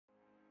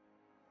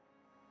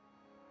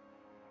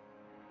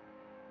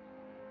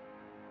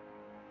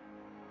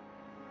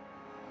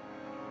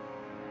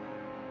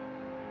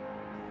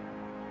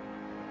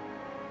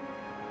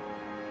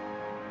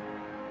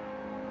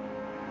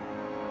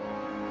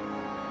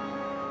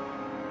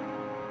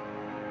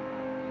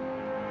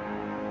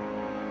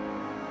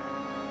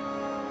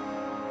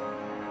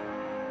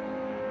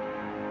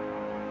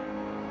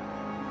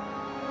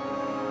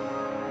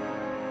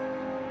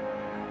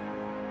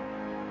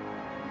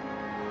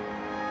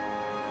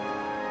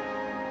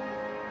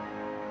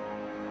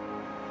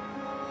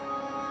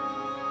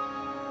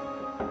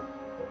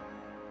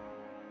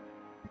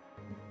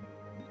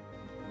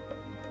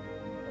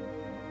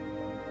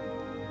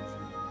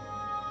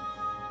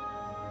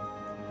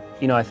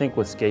You know, I think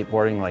with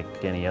skateboarding,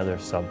 like any other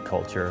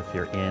subculture, if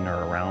you're in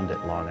or around it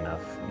long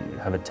enough, you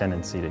have a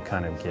tendency to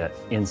kind of get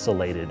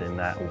insulated in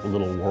that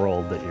little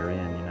world that you're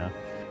in, you know.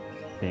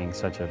 Being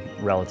such a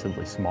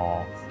relatively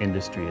small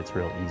industry, it's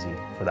real easy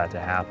for that to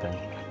happen.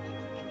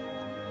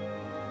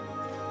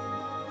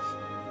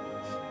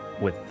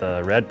 With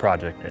the Red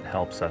Project, it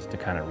helps us to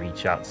kind of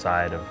reach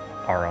outside of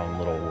our own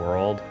little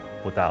world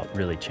without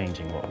really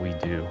changing what we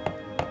do.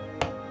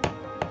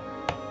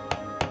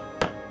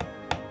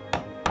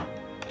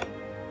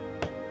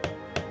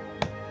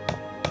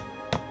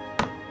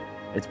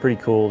 It's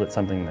pretty cool that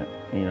something that,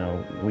 you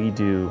know, we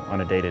do on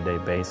a day-to-day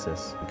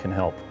basis can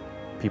help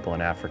people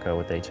in Africa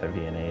with HIV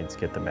and AIDS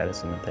get the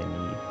medicine that they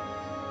need.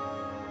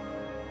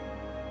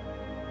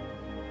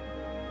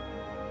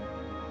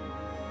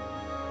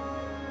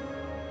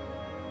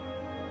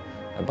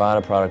 I bought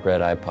a Product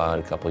Red iPod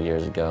a couple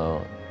years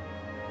ago.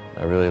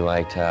 I really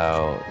liked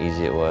how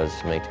easy it was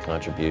to make the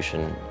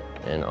contribution,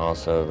 and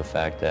also the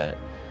fact that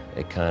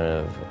it kind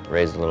of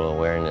raised a little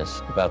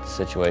awareness about the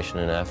situation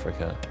in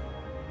Africa.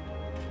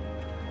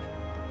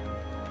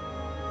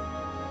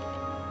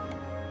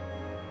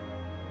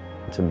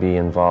 To be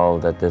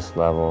involved at this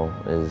level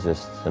is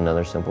just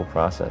another simple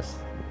process.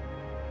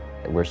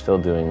 We're still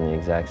doing the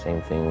exact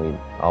same thing we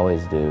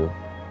always do,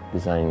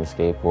 designing the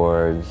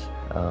skateboards.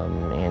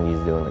 Andy's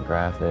doing the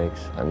graphics.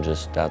 I'm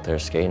just out there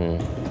skating.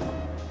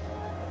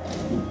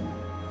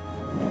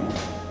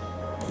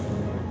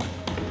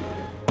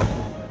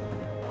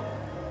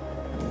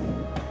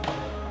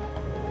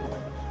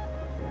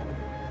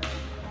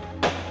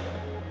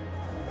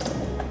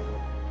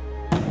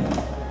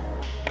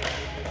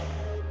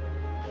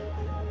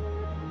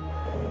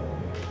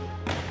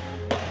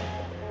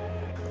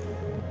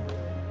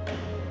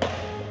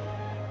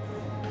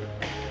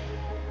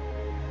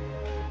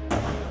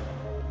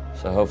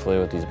 So hopefully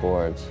with these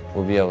boards,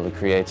 we'll be able to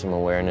create some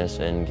awareness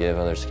and give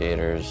other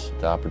skaters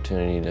the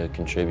opportunity to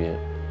contribute.